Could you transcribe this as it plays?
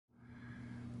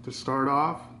To start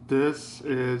off, this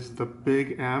is the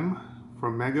Big M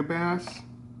from Megabass,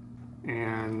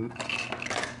 and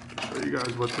I'll show you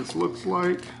guys what this looks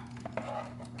like.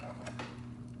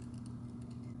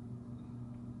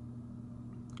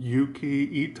 Yuki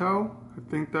Ito, I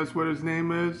think that's what his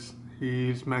name is.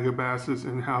 He's Megabass's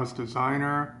in-house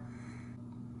designer.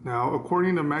 Now,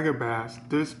 according to Megabass,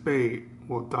 this bait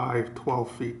will dive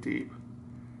 12 feet deep.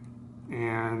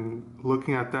 And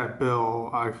looking at that bill,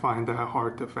 I find that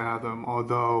hard to fathom,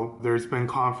 although there's been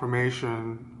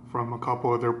confirmation from a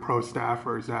couple of their pro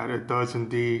staffers that it does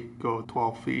indeed go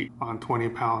 12 feet on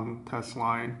 20-pound test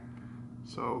line.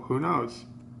 So who knows?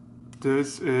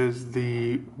 This is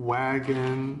the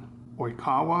Wagon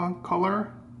Oikawa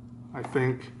color. I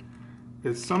think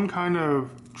it's some kind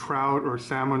of trout or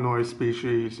salmonoid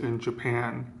species in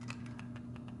Japan.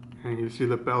 And you see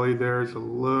the belly there is a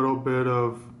little bit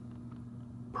of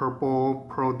purple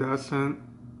pearlescent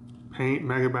paint.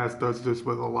 Megabass does this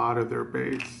with a lot of their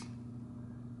baits.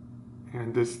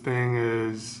 And this thing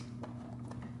is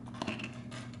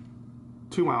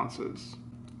 2 ounces.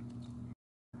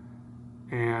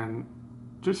 And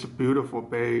just a beautiful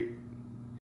bait.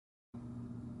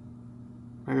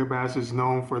 Megabass is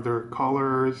known for their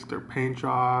colors, their paint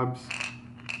jobs,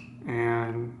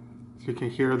 and so you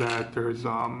can hear that there's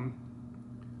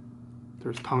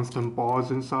tungsten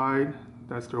balls inside.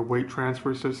 That's their weight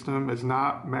transfer system. It's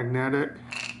not magnetic,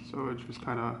 so it's just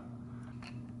kind of,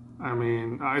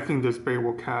 I think this bait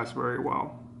will cast very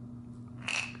well.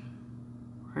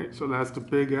 Right, so that's the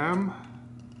Big M.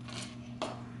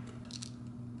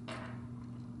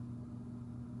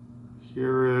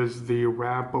 Here is the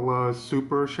Rapala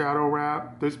Super Shadow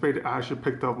Wrap. This bait I actually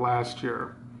picked up last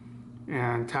year,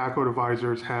 and Tackle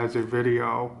Advisors has a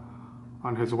video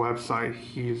on his website.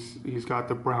 He's got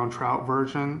the brown trout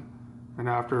version, and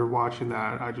after watching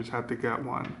that, I just had to get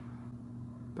one.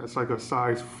 That's like a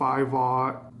size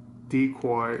 5/0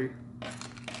 decoy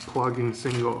plugging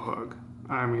single hook.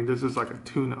 This is like a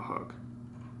tuna hook.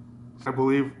 I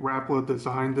believe Rapala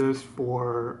designed this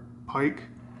for pike.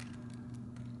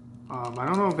 I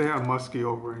don't know if they have muskie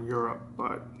over in Europe,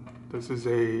 but this is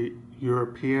a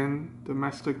European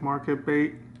domestic market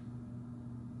bait.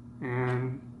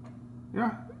 And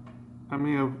yeah,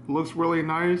 it looks really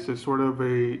nice. It's sort of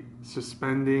a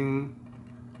suspending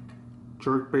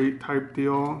jerkbait type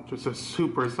deal, just a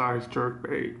super sized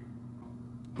jerkbait.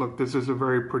 Look, this is a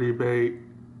very pretty bait,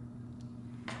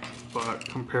 but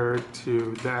compared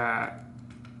to that,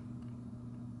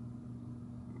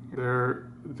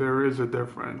 there is a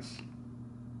difference.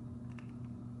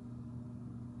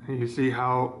 And you see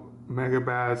how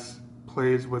Megabass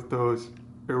plays with those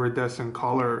iridescent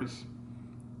colors.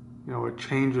 It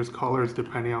changes colors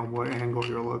depending on what angle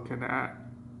you're looking at.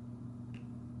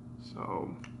 So,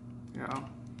 yeah.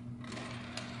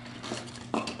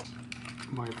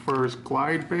 My first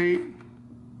glide bait,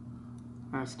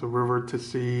 that's the River to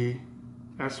Sea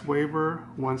S-Waver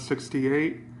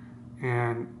 168.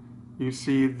 And you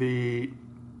see the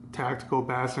tactical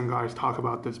bassin guys talk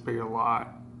about this bait a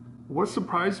lot. What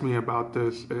surprised me about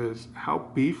this is how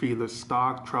beefy the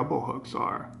stock treble hooks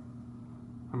are.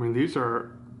 These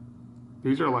are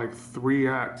like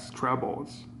 3x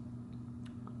trebles.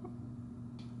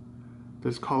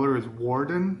 This color is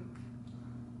Warden.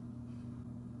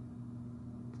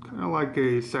 Kind of like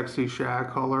a sexy shad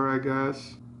color, I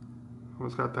guess.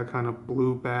 It's got that kind of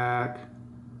blue back,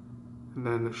 and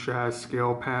then the shad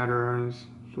scale patterns,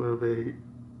 sort of a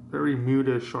very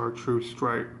muted chartreuse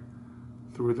stripe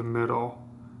through the middle,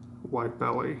 white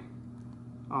belly.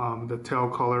 The tail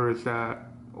color is that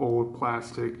old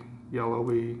plastic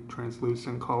yellowy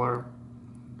translucent color.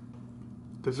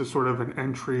 This is sort of an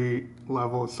entry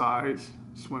level size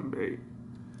swim bait.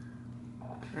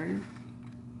 Okay.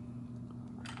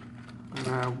 And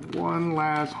I have one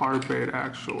last hard bait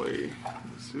actually.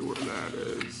 Let's see where that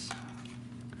is.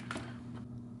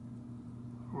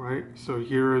 Alright, so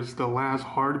here is the last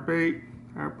hard bait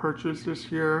I purchased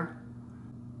this year.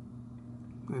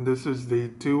 And this is the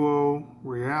Duo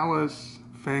Realis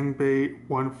Fangbait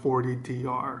 140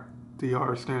 DR.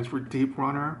 DR stands for Deep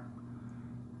Runner.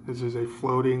 This is a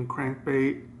floating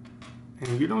crankbait.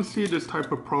 And you don't see this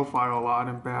type of profile a lot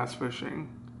in bass fishing.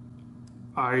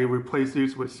 I replaced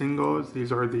these with singles.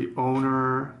 These are the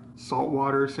Owner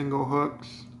saltwater single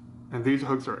hooks. And these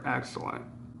hooks are excellent.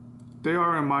 They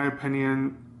are, in my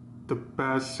opinion, the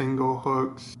best single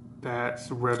hooks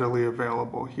that's readily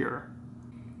available here.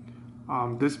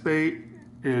 This bait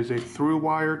is a through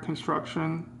wire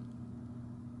construction.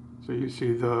 So you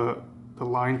see the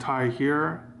line tie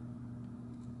here.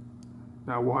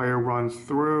 That wire runs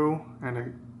through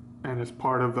and is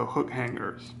part of the hook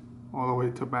hangers. all the way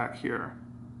to back here.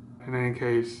 In any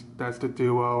case, that's the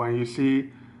Duo, and you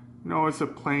see, it's a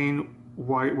plain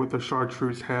white with a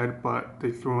chartreuse head, but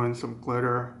they threw in some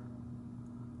glitter.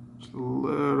 Just a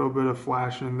little bit of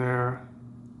flash in there.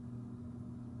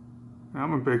 And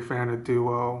I'm a big fan of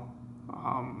Duo.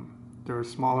 They're a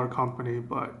smaller company,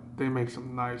 but they make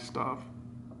some nice stuff.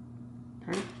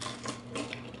 Okay.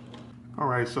 All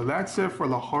right, so that's it for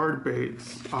the hard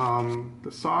baits.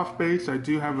 The soft baits, I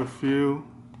do have a few.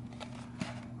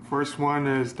 First one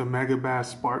is the Megabass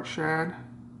Spark Shad.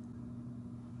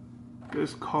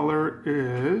 This color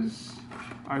is,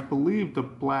 I believe, the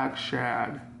black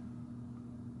shad.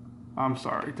 I'm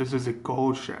sorry, this is a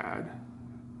gold shad.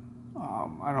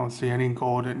 I don't see any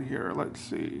gold in here. Let's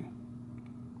see.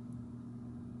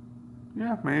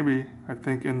 Yeah, maybe. I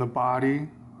think in the body,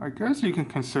 I guess you can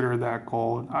consider that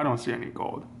gold. I don't see any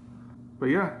gold. But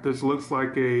yeah, this looks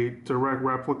like a direct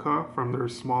replica from their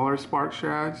smaller spark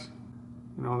shads.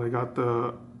 They got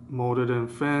the molded in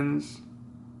fins.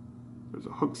 There's a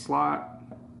hook slot,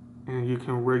 and you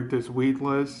can rig this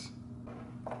weedless.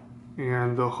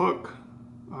 And the hook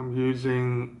I'm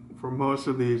using for most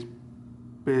of these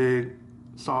big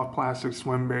soft plastic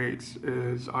swim baits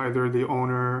is either the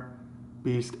Owner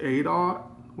Beast 8/0,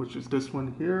 which is this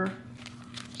one here,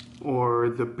 or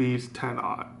the Beast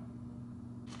 10/0.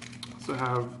 So I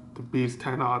have the Beast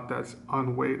 10/0 that's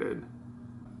unweighted.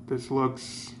 This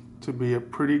looks to be a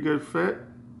pretty good fit,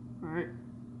 right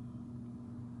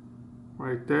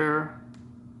there.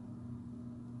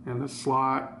 And the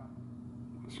slot,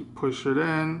 as you push it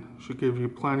in, should give you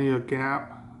plenty of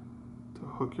gap to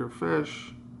hook your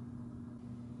fish.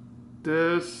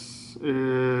 This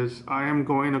is, I am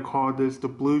going to call this the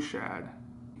blue shad.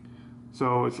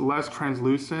 So it's less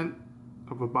translucent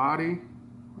of a body,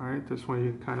 right? This one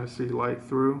you can kind of see light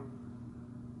through.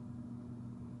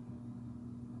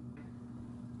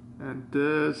 And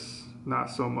this,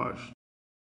 not so much.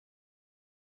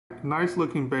 Nice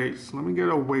looking baits. Let me get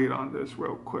a weight on this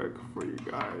real quick for you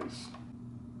guys.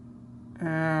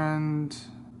 And,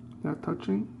 is that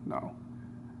touching? No.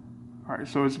 All right,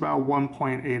 so it's about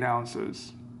 1.8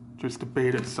 ounces, just the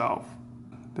bait itself.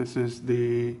 This is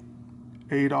the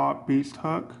 8/0 Beast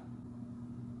hook.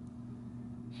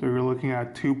 So you're looking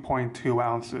at 2.2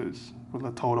 ounces for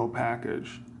the total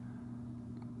package.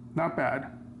 Not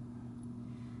bad.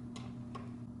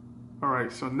 All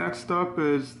right, so next up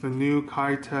is the new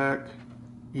Keitech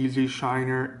Easy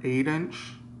Shiner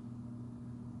 8-inch.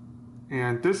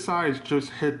 And this size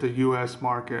just hit the US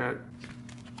market,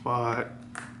 but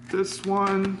this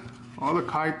one, all the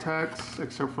Keitechs,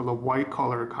 except for the white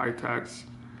color Keitechs,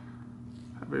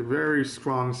 have a very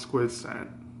strong squid scent.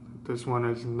 This one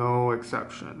is no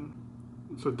exception.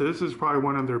 So this is probably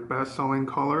one of their best selling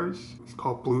colors. It's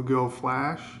called Bluegill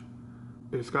Flash.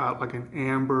 It's got like an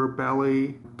amber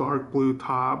belly, dark blue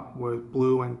top with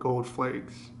blue and gold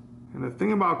flakes. And the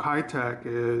thing about Keitech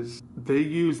is they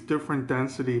use different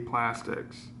density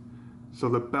plastics. So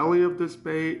the belly of this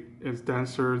bait is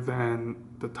denser than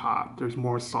the top. There's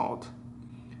more salt.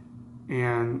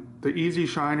 And the Easy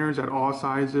Shiners at all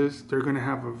sizes, they're gonna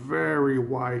have a very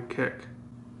wide kick.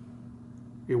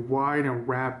 A wide and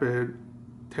rapid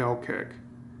tail kick.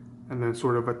 And then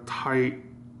sort of a tight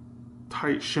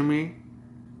shimmy.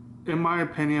 In my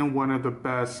opinion, one of the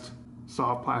best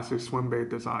soft plastic swim bait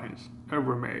designs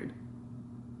ever made.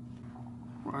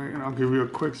 Right, and I'll give you a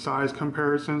quick size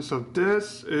comparison. So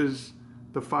this is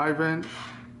the 5-inch,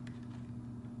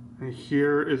 and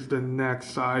here is the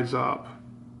next size up.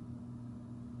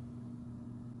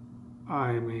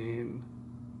 I mean,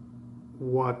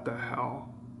 what the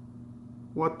hell?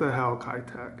 What the hell,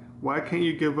 Keitech? Why can't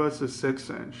you give us a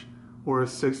 6-inch or a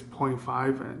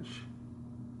 6.5-inch?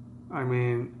 I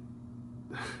mean,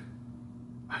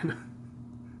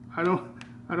 I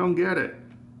don't get it.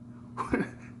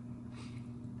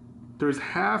 There's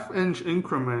half-inch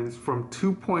increments from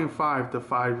 2.5 to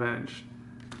 5-inch,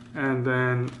 and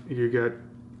then you get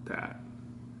that.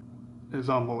 It's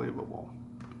unbelievable.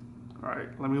 All right,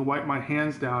 let me wipe my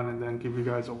hands down and then give you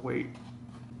guys a weight.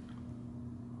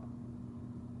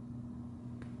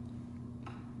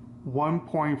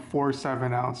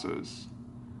 1.47 ounces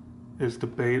is the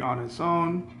bait on its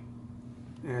own.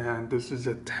 And this is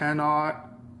a 10/0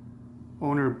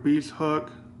 Owner Beast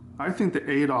hook. I think the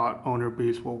 8/0 Owner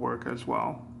Beast will work as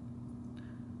well.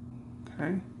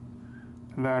 Okay,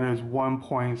 and that is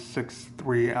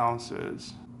 1.63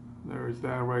 ounces. There's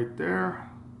that right there.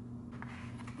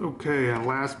 Okay, and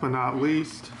last but not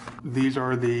least, these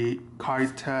are the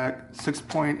Keitech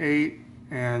 6.8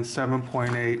 and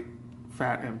 7.8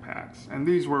 fat impacts. And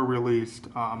these were released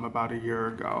about a year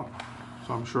ago.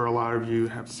 So I'm sure a lot of you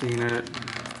have seen it.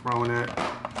 throwing it.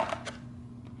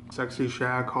 Sexy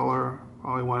shad color,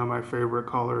 probably one of my favorite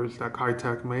colors that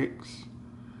Keitech makes.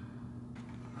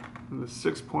 And the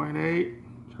 6.8,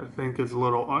 which I think is a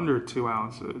little under 2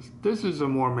 ounces. This is a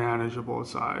more manageable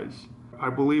size. I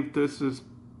believe this is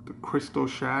the crystal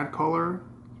shad color.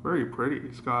 It's very pretty.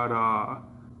 It's got a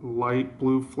light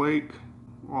blue flake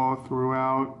all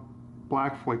throughout,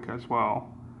 black flake as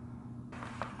well.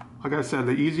 Like I said,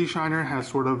 the Easy Shiner has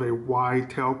sort of a wide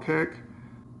tail kick,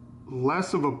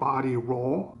 less of a body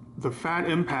roll. The fat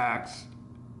impacts,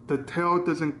 the tail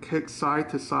doesn't kick side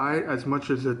to side as much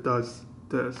as it does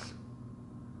this.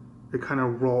 It kind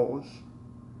of rolls.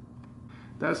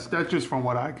 That's just from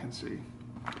what I can see.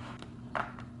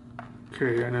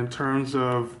 Okay, and in terms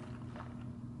of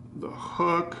the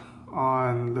hook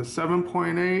on the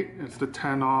 7.8, it's the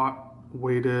 10/0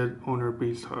 weighted owner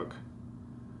beast hook.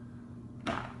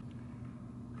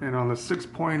 And on the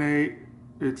 6.8,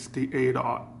 it's the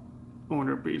 8/0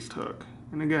 owner beast hook.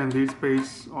 And again, these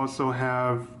baits also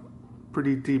have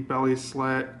pretty deep belly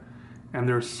slit, and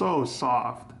they're so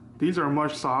soft. These are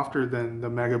much softer than the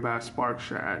Megabass Spark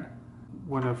Shad.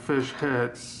 When a fish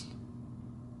hits,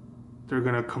 they're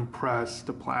gonna compress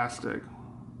the plastic,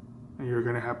 and you're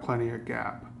gonna have plenty of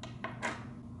gap.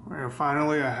 All right, and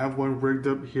finally, I have one rigged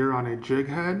up here on a jig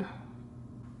head.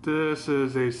 This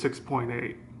is a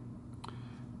 6.8,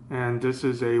 and this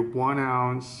is a 1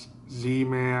 ounce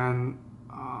Z-Man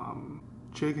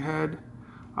jig head.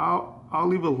 I'll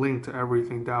leave a link to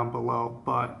everything down below,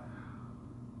 but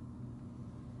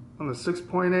on the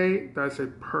 6.8, that's a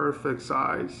perfect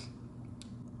size.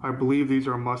 I believe these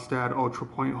are Mustad Ultra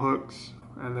Point hooks,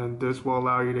 and then this will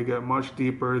allow you to get much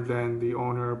deeper than the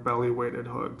owner belly weighted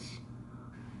hooks.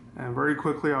 And very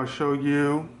quickly, I'll show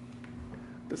you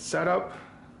the setup.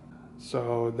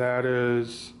 So that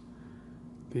is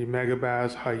the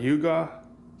Megabass Hyuga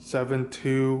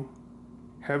 7.2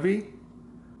 Heavy.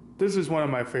 This is one of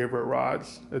my favorite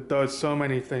rods. It does so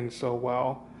many things so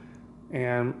well.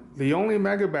 And the only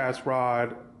Megabass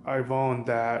rod I've owned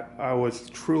that I was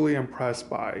truly impressed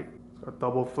by. So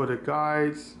double-footed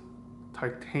guides,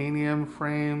 titanium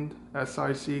framed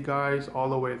SIC guides all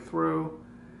the way through.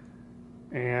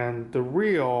 And the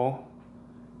reel,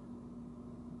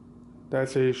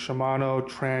 that's a Shimano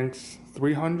Tranx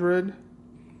 300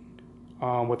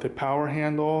 with a power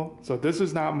handle. So this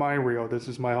is not my reel, this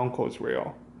is my uncle's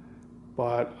reel.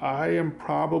 But I am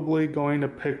probably going to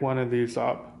pick one of these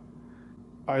up.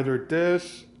 Either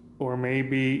this or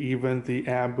maybe even the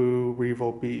Abu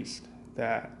Revo Beast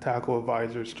that Tackle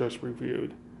Advisors just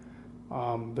reviewed.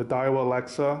 The Daiwa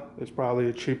Alexa is probably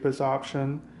the cheapest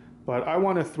option, but I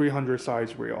want a 300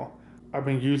 size reel. I've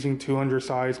been using 200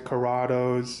 size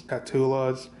Curatos,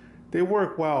 Tatulas. They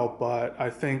work well, but I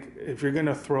think if you're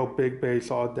gonna throw big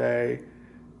baits all day,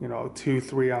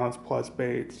 2-3 ounce plus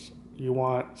baits, you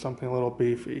want something a little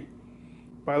beefy.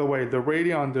 By the way, the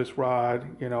rating on this rod,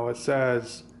 it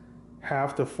says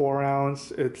 1/2 to 4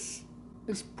 ounce. It's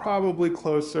probably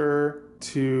closer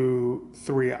to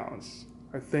 3 ounce.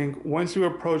 I think once you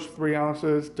approach 3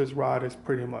 ounces, this rod is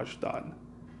pretty much done.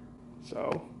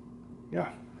 So, yeah.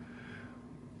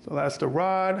 So that's the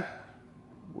rod,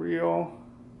 reel.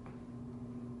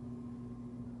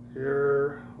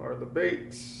 Here are the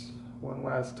baits. One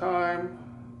last time.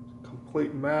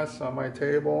 Complete mess on my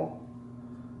table.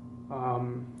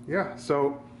 Yeah,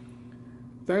 so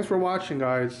thanks for watching,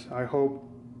 guys. I hope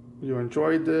you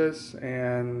enjoyed this,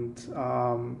 and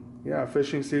yeah,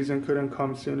 fishing season couldn't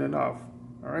come soon enough.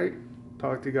 All right,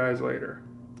 talk to you guys later.